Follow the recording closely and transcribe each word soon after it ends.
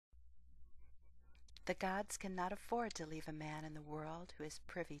The gods cannot afford to leave a man in the world who is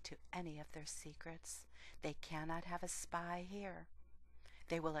privy to any of their secrets. They cannot have a spy here.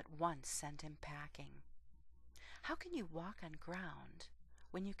 They will at once send him packing. How can you walk on ground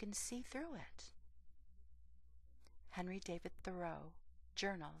when you can see through it? Henry David Thoreau,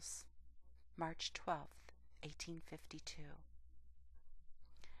 Journals, March 12th, 1852.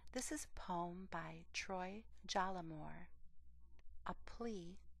 This is a poem by Jollimore, A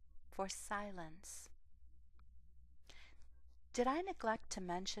Plea for Silence. Did I neglect to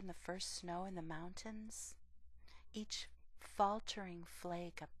mention the first snow in the mountains? Each faltering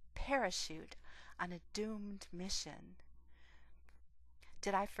flake a parachute on a doomed mission.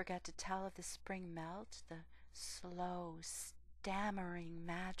 Did I forget to tell of the spring melt, the slow, stammering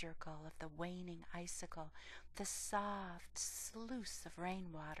madrigal of the waning icicle, the soft sluice of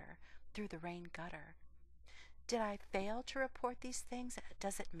rainwater through the rain gutter? Did I fail to report these things?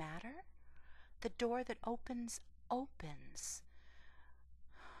 Does it matter? The door that opens, opens.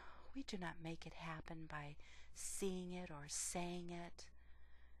 We do not make it happen by seeing it or saying it.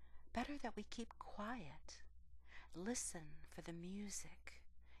 Better that we keep quiet. Listen for the music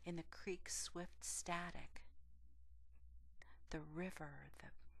in the creek's swift static. The river,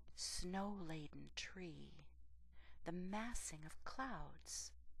 the snow-laden tree, the massing of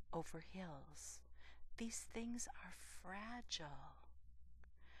clouds over hills. These things are fragile.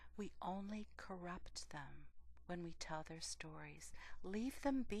 We only corrupt them when we tell their stories. Leave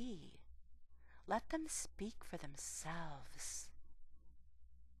them be. Let them speak for themselves.